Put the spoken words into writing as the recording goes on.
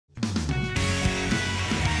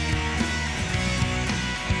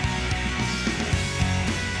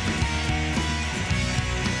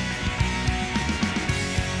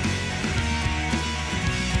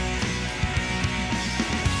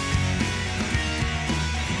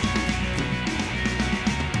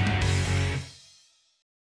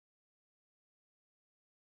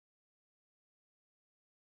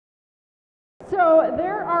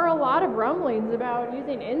lot of rumblings about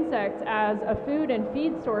using insects as a food and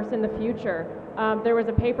feed source in the future. There was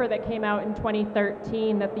a paper that came out in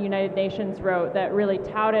 2013 that the United Nations wrote that really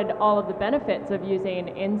touted all of the benefits of using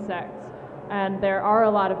insects, and there are a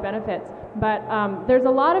lot of benefits. But there's a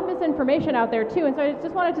lot of misinformation out there too, and so I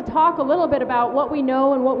just wanted to talk a little bit about what we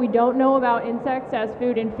know and what we don't know about insects as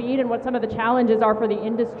food and feed, and what some of the challenges are for the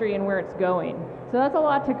industry and where it's going. So that's a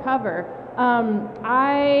lot to cover.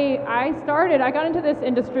 I got into this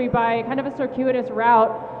industry by kind of a circuitous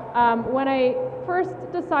route when I first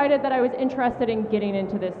decided that I was interested in getting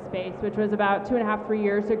into this space, which was about 2.5, 3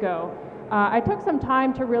 years ago. I took some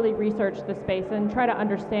time to really research the space and try to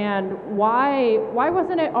understand why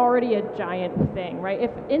wasn't it already a giant thing, right?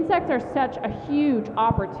 If insects are such a huge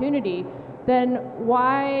opportunity, then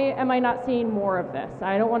why am I not seeing more of this?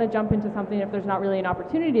 I don't want to jump into something if there's not really an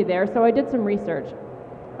opportunity there, so I did some research.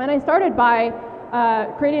 And I started by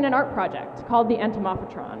creating an art project called the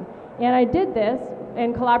Entomopatron. And I did this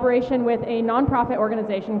in collaboration with a nonprofit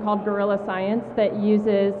organization called Guerrilla Science that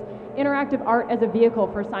uses interactive art as a vehicle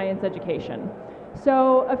for science education.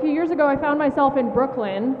 So a few years ago I found myself in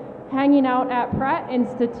Brooklyn hanging out at Pratt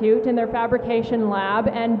Institute in their fabrication lab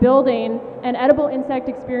and building an edible insect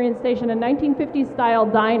experience station, a 1950s style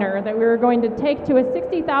diner that we were going to take to a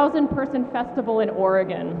 60,000 person festival in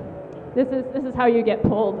Oregon. This is how you get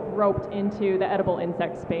roped into the edible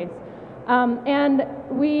insect space. And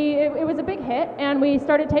it was a big hit, and we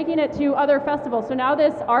started taking it to other festivals. So now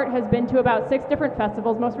this art has been to about 6 different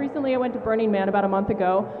festivals. Most recently I went to Burning Man about a month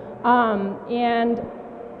ago. And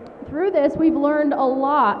through this we've learned a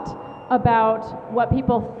lot about what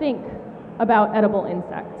people think about edible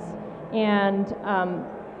insects. And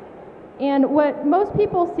what most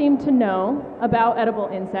people seem to know about edible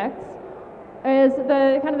insects is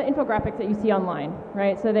the kind of the infographics that you see online,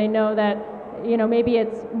 right? So they know that, you know, maybe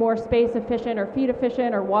it's more space efficient or feed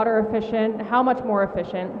efficient or water efficient, how much more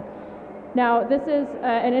efficient. Now, this is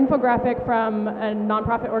an infographic from a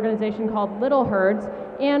nonprofit organization called Little Herds,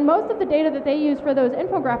 and most of the data that they use for those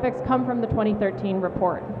infographics come from the 2013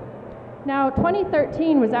 report. Now,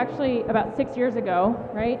 2013 was actually about 6 years ago,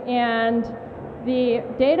 right? And the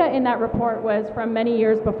data in that report was from many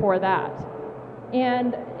years before that.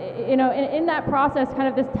 And you know, in that process, kind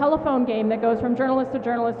of this telephone game that goes from journalist to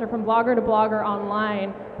journalist or from blogger to blogger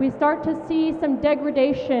online, we start to see some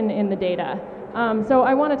degradation in the data. So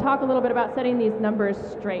I want to talk a little bit about setting these numbers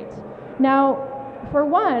straight. Now, for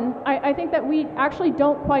one, I think that we actually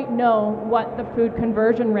don't quite know what the food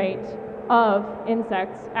conversion rate of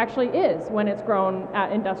insects actually is when it's grown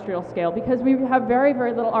at industrial scale, because we have very,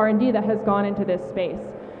 very little R&D that has gone into this space.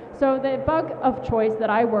 So the bug of choice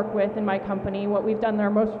that I work with in my company, what we've done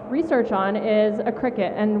our most research on, is a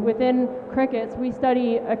cricket. And within crickets, we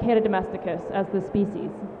study Cicada domesticus as the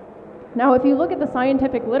species. Now, if you look at the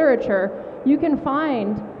scientific literature, you can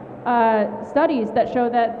find studies that show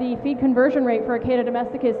that the feed conversion rate for Cicada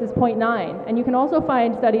domesticus is 0.9. And you can also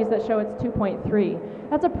find studies that show it's 2.3.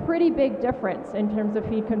 That's a pretty big difference in terms of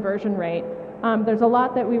feed conversion rate. There's a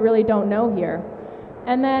lot that we really don't know here.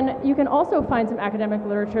 And then you can also find some academic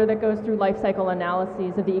literature that goes through life cycle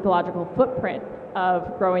analyses of the ecological footprint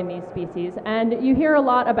of growing these species. And you hear a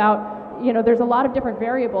lot about, you know, there's a lot of different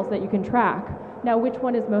variables that you can track. Now, which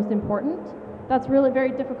one is most important? That's really very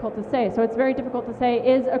difficult to say. So it's very difficult to say,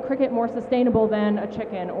 is a cricket more sustainable than a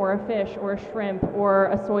chicken or a fish or a shrimp or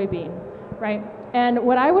a soybean, right? And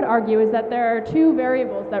what I would argue is that there are 2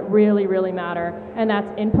 variables that really, really matter, and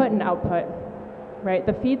that's input and output, right?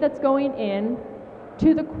 The feed that's going in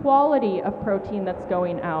to the quality of protein that's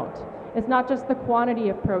going out. It's not just the quantity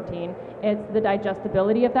of protein, it's the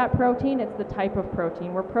digestibility of that protein, it's the type of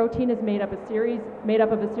protein, where protein is made up of a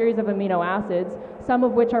series of amino acids, some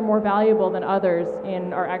of which are more valuable than others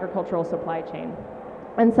in our agricultural supply chain,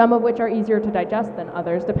 and some of which are easier to digest than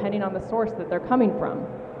others, depending on the source that they're coming from.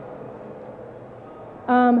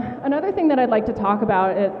 Another thing that I'd like to talk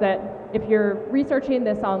about is that if you're researching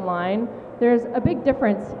this online, there's a big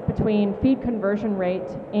difference between feed conversion rate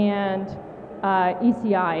and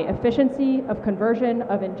ECI, efficiency of conversion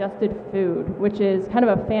of ingested food, which is kind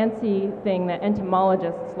of a fancy thing that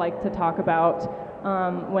entomologists like to talk about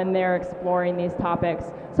when they're exploring these topics.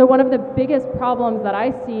 So one of the biggest problems that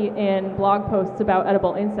I see in blog posts about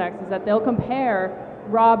edible insects is that they'll compare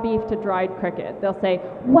raw beef to dried cricket. They'll say,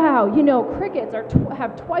 wow, you know, crickets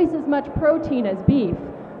have twice as much protein as beef,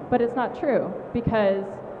 but it's not true, because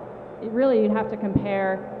really you'd have to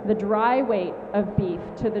compare the dry weight of beef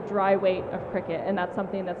to the dry weight of cricket, and that's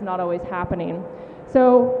something that's not always happening.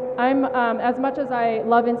 So I'm, as much as I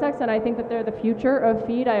love insects and I think that they're the future of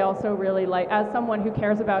feed, I also really like, as someone who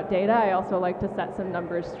cares about data, I also like to set some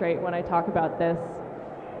numbers straight when I talk about this.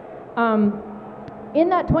 In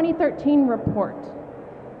that 2013 report,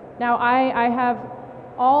 now I have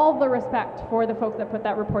all the respect for the folks that put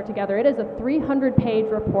that report together. It is a 300-page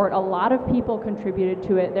report. A lot of people contributed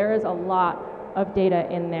to it. There is a lot of data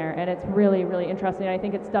in there, and it's really, really interesting. I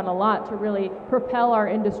think it's done a lot to really propel our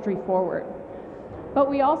industry forward. But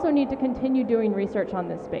we also need to continue doing research on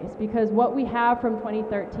this space, because what we have from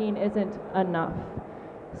 2013 isn't enough.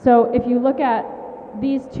 So if you look at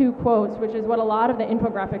these two quotes, which is what a lot of the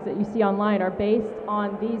infographics that you see online are based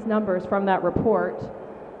on, these numbers from that report,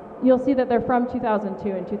 you'll see that they're from 2002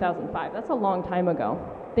 and 2005. That's a long time ago.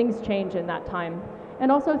 Things change in that time. And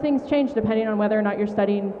also things change depending on whether or not you're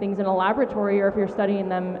studying things in a laboratory or if you're studying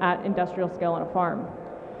them at industrial scale on a farm.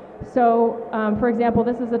 So, for example,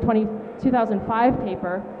 this is the 2005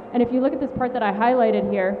 paper, and if you look at this part that I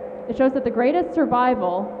highlighted here, it shows that the greatest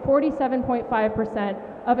survival,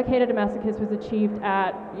 47.5% of Acadia domesticus, was achieved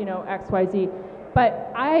at, XYZ.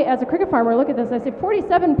 But I, as a cricket farmer, look at this, I say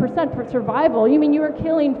 47% for survival. You mean you were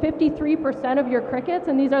killing 53% of your crickets,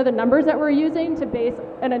 and these are the numbers that we're using to base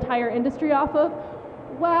an entire industry off of?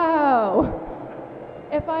 Wow!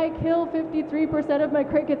 If I kill 53% of my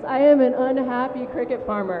crickets, I am an unhappy cricket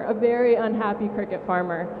farmer, a very unhappy cricket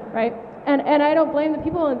farmer, right? And I don't blame the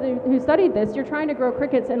people who studied this. You're trying to grow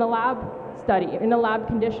crickets in a lab study, in the lab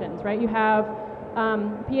conditions, right? You have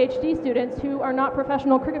PhD students who are not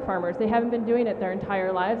professional cricket farmers. They haven't been doing it their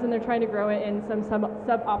entire lives, and they're trying to grow it in some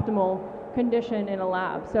suboptimal condition in a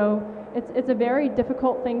lab. So it's a very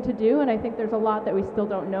difficult thing to do, and I think there's a lot that we still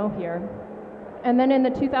don't know here. And then in the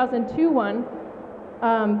 2002 one,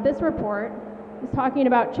 this report is talking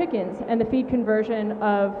about chickens and the feed conversion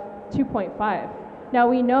of 2.5. Now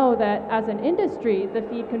we know that as an industry, the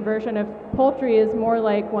feed conversion of poultry is more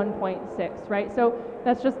like 1.6, right? So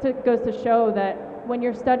that's just goes to show that when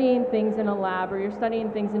you're studying things in a lab or you're studying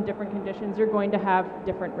things in different conditions, you're going to have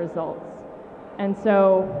different results. And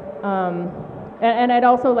so, and I'd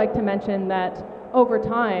also like to mention that over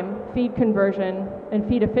time, feed conversion and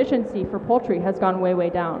feed efficiency for poultry has gone way, way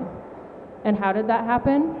down. And how did that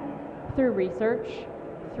happen? Through research,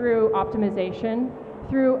 through optimization,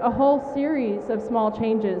 through a whole series of small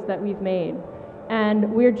changes that we've made.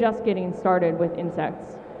 And we're just getting started with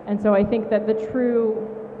insects. And so I think that the true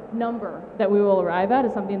number that we will arrive at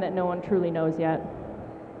is something that no one truly knows yet.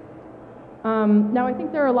 Now I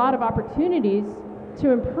think there are a lot of opportunities to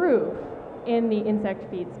improve in the insect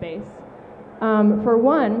feed space. For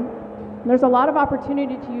one, there's a lot of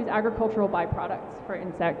opportunity to use agricultural byproducts for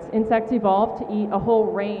insects. Insects evolved to eat a whole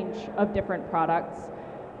range of different products,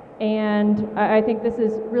 and I think this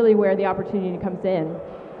is really where the opportunity comes in.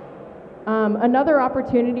 Another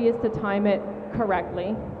opportunity is to time it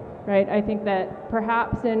correctly, right? I think that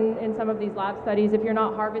perhaps in some of these lab studies, if you're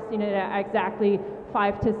not harvesting it at exactly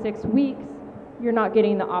 5 to 6 weeks, you're not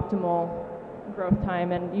getting the optimal growth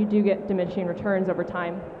time, and you do get diminishing returns over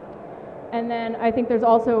time. And then I think there's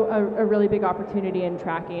also a really big opportunity in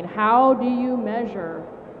tracking. How do you measure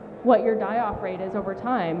what your die-off rate is over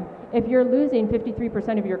time? If you're losing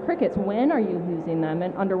 53% of your crickets, when are you losing them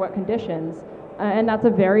and under what conditions? And that's a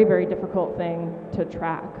very, very difficult thing to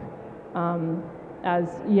track. As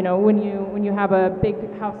you know, when you have a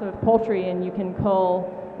big house of poultry and you can cull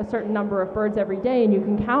a certain number of birds every day and you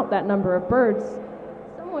can count that number of birds,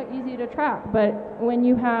 it's somewhat easy to track. But when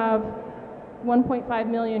you have 1.5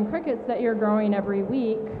 million crickets that you're growing every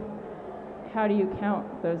week, how do you count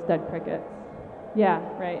those dead crickets? Yeah,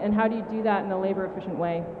 right. And how do you do that in a labor efficient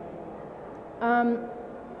way?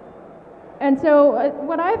 And so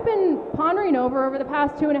what I've been pondering over the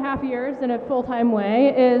past 2.5 years in a full-time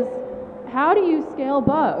way is, how do you scale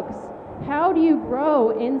bugs? How do you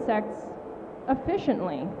grow insects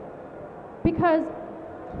efficiently? Because,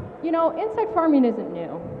 insect farming isn't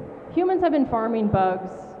new. Humans have been farming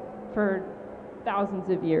bugs for thousands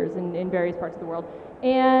of years in various parts of the world.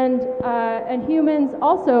 And humans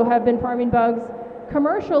also have been farming bugs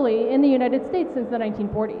commercially in the United States since the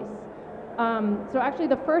 1940s. So actually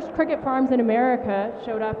the first cricket farms in America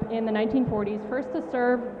showed up in the 1940s, first to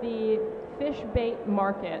serve the fish bait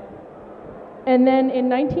market. And then in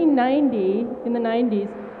 1990, in the 90s,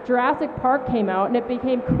 Jurassic Park came out and it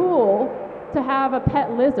became cool to have a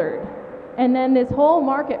pet lizard. And then this whole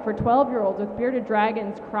market for 12-year-olds with bearded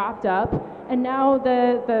dragons cropped up, and now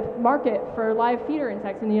the market for live feeder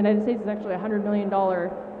insects in the United States is actually a $100 million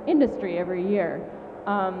industry every year.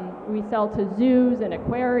 We sell to zoos and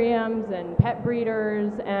aquariums and pet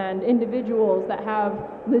breeders and individuals that have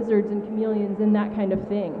lizards and chameleons and that kind of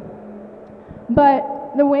thing.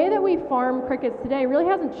 But the way that we farm crickets today really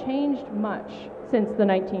hasn't changed much since the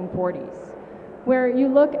 1940s. Where you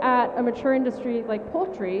look at a mature industry like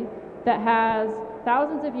poultry, that has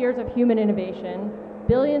thousands of years of human innovation,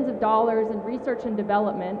 billions of dollars in research and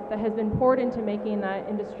development that has been poured into making that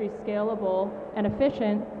industry scalable and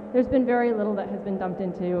efficient, there's been very little that has been dumped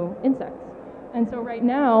into insects. And so right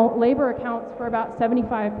now, labor accounts for about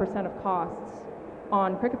 75% of costs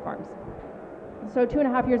on cricket farms. So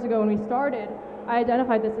 2.5 years ago when we started, I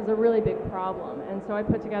identified this as a really big problem. And so I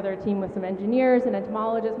put together a team with some engineers and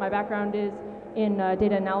entomologists. My background is in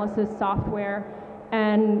data analysis software.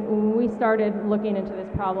 And we started looking into this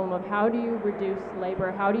problem of how do you reduce labor,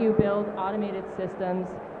 how do you build automated systems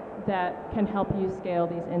that can help you scale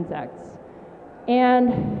these insects.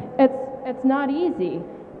 And it's not easy.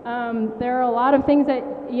 There are a lot of things that,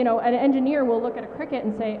 you know, an engineer will look at a cricket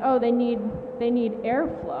and say, oh, they need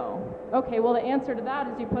airflow. Okay, well the answer to that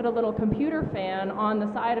is you put a little computer fan on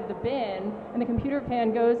the side of the bin, and the computer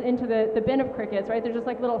fan goes into the bin of crickets, right? They're just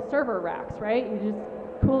like little server racks, right? You just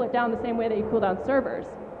cool it down the same way that you cool down servers.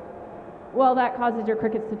 Well, that causes your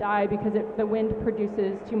crickets to die because the wind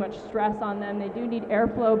produces too much stress on them. They do need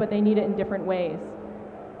airflow, but they need it in different ways.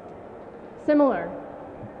 Similar.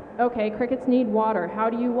 Okay, crickets need water.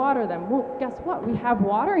 How do you water them? Well, guess what? We have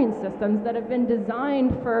watering systems that have been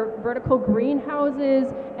designed for vertical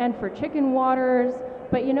greenhouses and for chicken waters.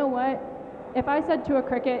 But you know what? If I said to a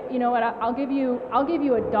cricket, you know what, I'll give you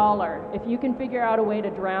 $1 if you can figure out a way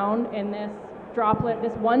to drown in this droplet,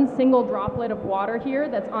 this one single droplet of water here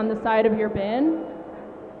that's on the side of your bin,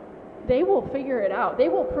 they will figure it out. They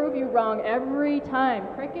will prove you wrong every time.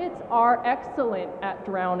 Crickets are excellent at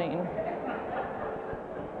drowning.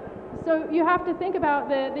 So you have to think about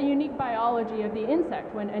the unique biology of the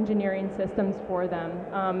insect when engineering systems for them.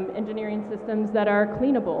 Engineering systems that are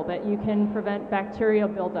cleanable, that you can prevent bacterial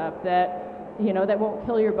buildup, that, you know, that won't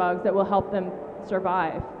kill your bugs, that will help them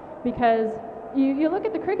survive. Because you look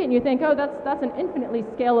at the cricket and you think, oh, that's an infinitely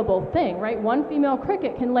scalable thing, right? One female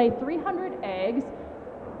cricket can lay 300 eggs,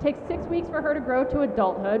 takes 6 weeks for her to grow to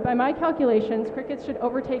adulthood. By my calculations, crickets should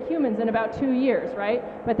overtake humans in about 2 years, right?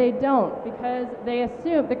 But they don't, because they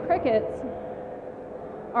assume the crickets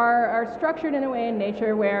are structured in a way in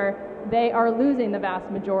nature where they are losing the vast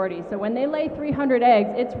majority. So when they lay 300 eggs,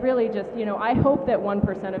 it's really just, you know, I hope that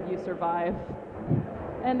 1% of you survive.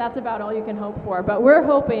 And that's about all you can hope for. But we're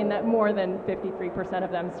hoping that more than 53%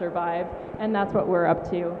 of them survive, and that's what we're up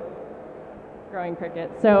to, growing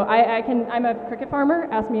crickets. So I'm a cricket farmer,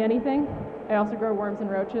 ask me anything. I also grow worms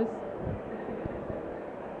and roaches.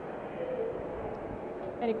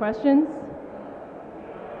 Any questions?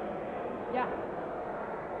 Yeah.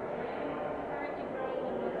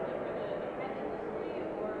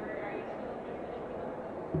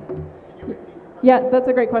 Yeah, that's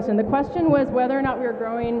a great question. The question was whether or not we were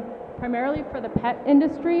growing primarily for the pet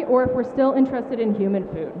industry or if we're still interested in human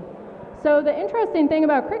food. So the interesting thing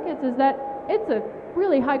about crickets is that it's a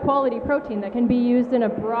really high quality protein that can be used in a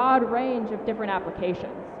broad range of different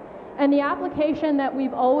applications. And the application that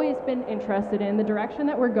we've always been interested in, the direction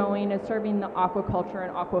that we're going, is serving the aquaculture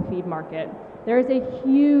and aquafeed market. There is a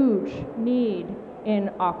huge need in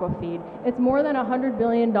aquafeed. It's more than a $100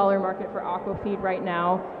 billion market for aquafeed right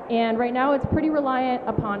now, and right now it's pretty reliant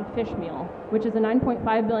upon fish meal, which is a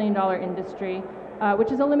 $9.5 billion industry,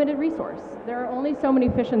 which is a limited resource. There are only so many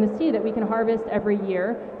fish in the sea that we can harvest every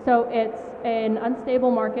year, so it's an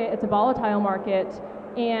unstable market, it's a volatile market,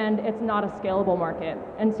 and it's not a scalable market.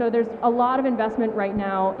 And so there's a lot of investment right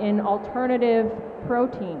now in alternative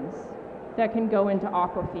proteins that can go into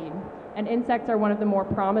aquafeed, and insects are one of the more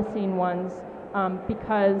promising ones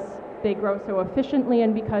because they grow so efficiently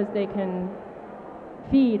and because they can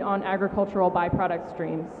feed on agricultural byproduct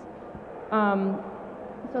streams.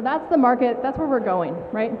 So that's the market, that's where we're going,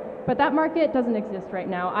 right? But that market doesn't exist right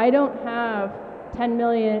now. I don't have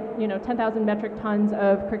 10,000 metric tons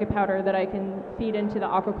of cricket powder that I can feed into the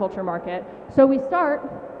aquaculture market. So we start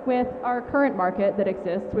with our current market that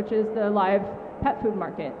exists, which is the live pet food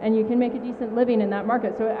market, and you can make a decent living in that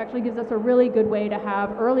market. So it actually gives us a really good way to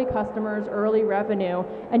have early customers, early revenue,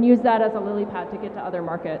 and use that as a lily pad to get to other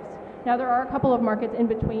markets. Now there are a couple of markets in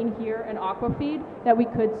between here and aquafeed that we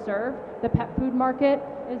could serve. The pet food market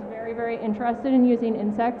is very, very interested in using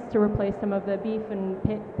insects to replace some of the beef and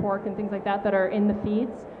pork and things like that that are in the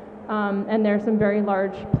feeds. And there are some very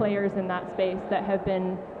large players in that space that have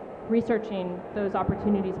been researching those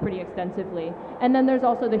opportunities pretty extensively. And then there's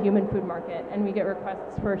also the human food market, and we get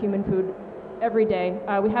requests for human food every day.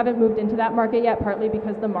 We haven't moved into that market yet, partly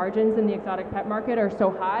because the margins in the exotic pet market are so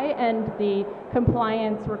high, and the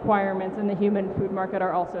compliance requirements in the human food market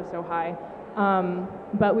are also so high.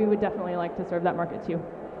 But we would definitely like to serve that market too.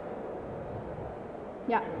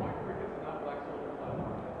 Yeah.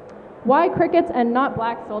 Why crickets and not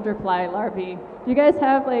black soldier fly larvae? Do you guys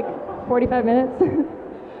have like 45 minutes.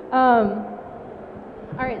 All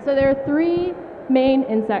right, so there are three main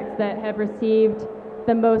insects that have received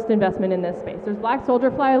the most investment in this space. There's black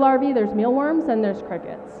soldier fly larvae, there's mealworms, and there's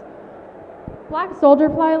crickets. Black soldier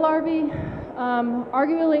fly larvae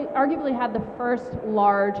arguably had the first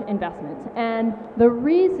large investments, and the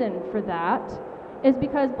reason for that is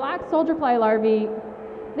because black soldier fly larvae,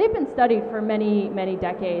 they've been studied for many, many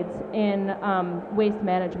decades in waste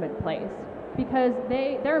management plays because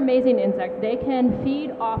they're amazing insects. They can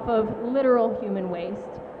feed off of literal human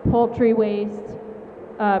waste, poultry waste,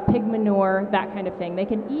 pig manure, that kind of thing. They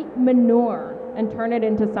can eat manure and turn it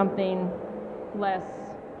into something less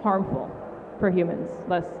harmful for humans,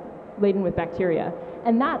 less laden with bacteria.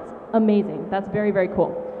 And that's amazing. That's very, very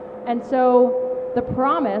cool. And so the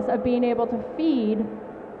promise of being able to feed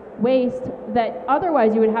waste that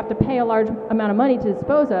otherwise you would have to pay a large amount of money to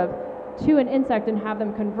dispose of to an insect and have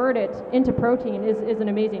them convert it into protein is an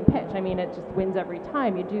amazing pitch. I mean, it just wins every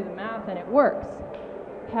time. You do the math and it works.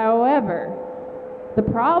 However, the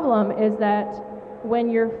problem is that when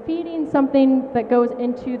you're feeding something that goes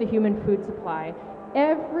into the human food supply,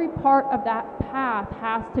 every part of that path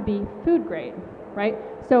has to be food grade, right?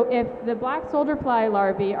 So if the black soldier fly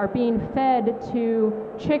larvae are being fed to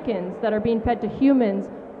chickens that are being fed to humans,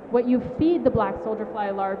 what you feed the black soldier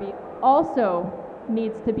fly larvae also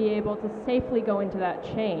needs to be able to safely go into that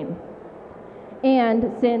chain.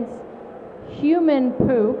 And since human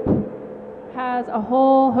poop has a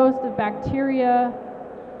whole host of bacteria,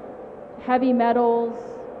 heavy metals,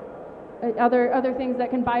 other things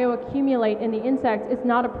that can bioaccumulate in the insects, it's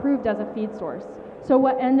not approved as a feed source. So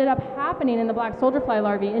what ended up happening in the black soldier fly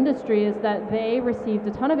larvae industry is that they received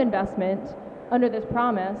a ton of investment under this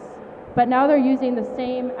promise, but now they're using the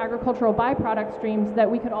same agricultural byproduct streams that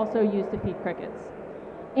we could also use to feed crickets.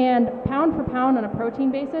 And pound for pound on a protein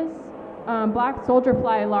basis, black soldier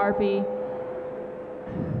fly larvae,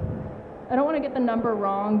 I don't want to get the number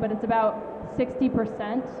wrong, but it's about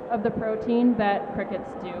 60% of the protein that crickets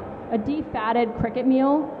do. A defatted cricket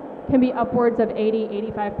meal can be upwards of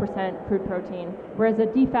 80-85% crude protein, whereas a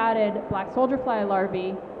defatted black soldier fly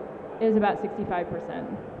larvae is about 65%.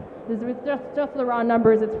 This is just the raw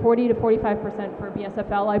numbers. It's 40 to 45% for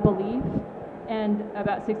BSFL, I believe, and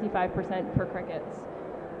about 65% for crickets.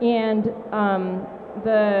 And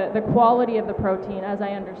the quality of the protein, as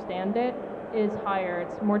I understand it, is higher.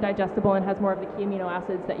 It's more digestible and has more of the key amino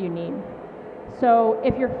acids that you need. So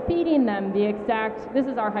if you're feeding them the exact, this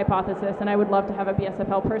is our hypothesis, and I would love to have a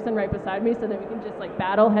BSFL person right beside me so that we can just like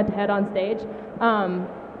battle head to head on stage.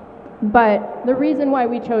 But the reason why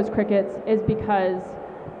we chose crickets is because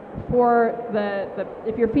for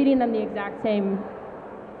if you're feeding them the exact same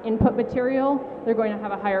input material, they're going to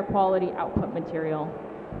have a higher quality output material.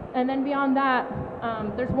 And then beyond that,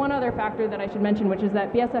 there's one other factor that I should mention, which is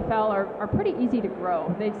that BSFL are pretty easy to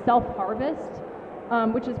grow. They self-harvest,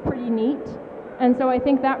 which is pretty neat. And so I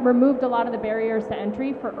think that removed a lot of the barriers to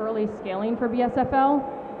entry for early scaling for BSFL.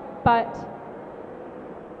 But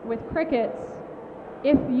with crickets,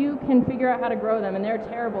 if you can figure out how to grow them, and they're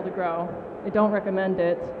terrible to grow, I don't recommend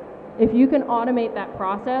it. If you can automate that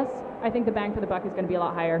process, I think the bang for the buck is going to be a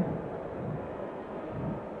lot higher.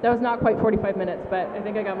 That was not quite 45 minutes, but I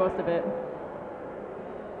think I got most of it.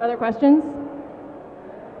 Other questions?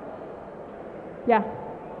 Yeah.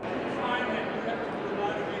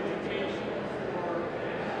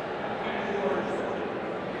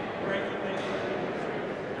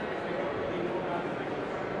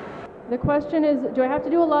 The question is, do I have to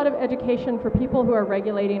do a lot of education for people who are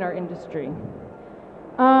regulating our industry?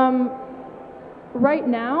 Right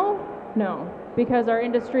now, no, because our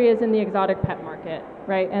industry is in the exotic pet market,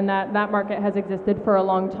 right? And that market has existed for a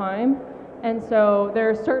long time. And so there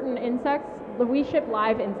are certain insects, we ship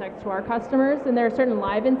live insects to our customers, and there are certain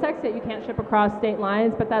live insects that you can't ship across state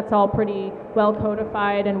lines, but that's all pretty well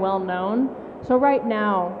codified and well known. So right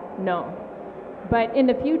now, no. But in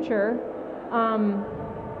the future,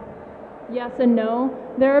 yes and no.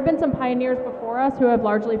 There have been some pioneers before us who have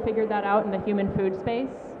largely figured that out in the human food space.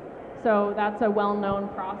 So that's a well-known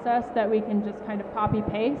process that we can just kind of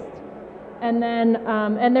copy-paste. And then,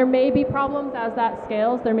 and there may be problems as that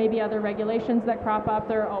scales. There may be other regulations that crop up.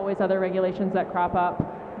 There are always other regulations that crop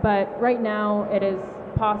up. But right now, it is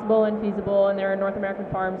possible and feasible, and there are North American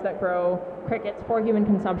farms that grow crickets for human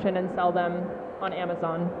consumption and sell them on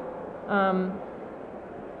Amazon.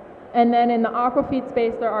 And then in the aquafeed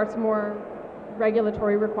space, there are some more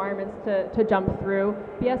regulatory requirements to jump through.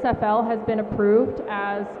 BSFL has been approved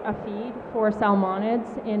as a feed for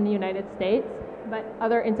salmonids in the United States, but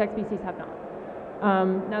other insect species have not.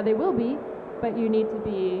 Now they will be, but you need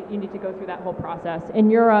to go through that whole process. In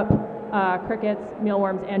Europe, crickets,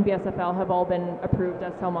 mealworms, and BSFL have all been approved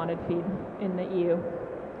as salmonid feed in the EU.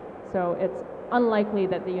 So it's unlikely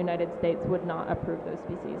that the United States would not approve those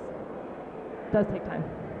species. It does take time.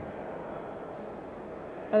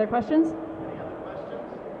 Other questions? Any other questions?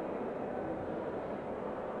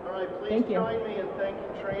 All right, please Thank you. join me in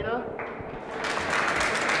thanking Trina.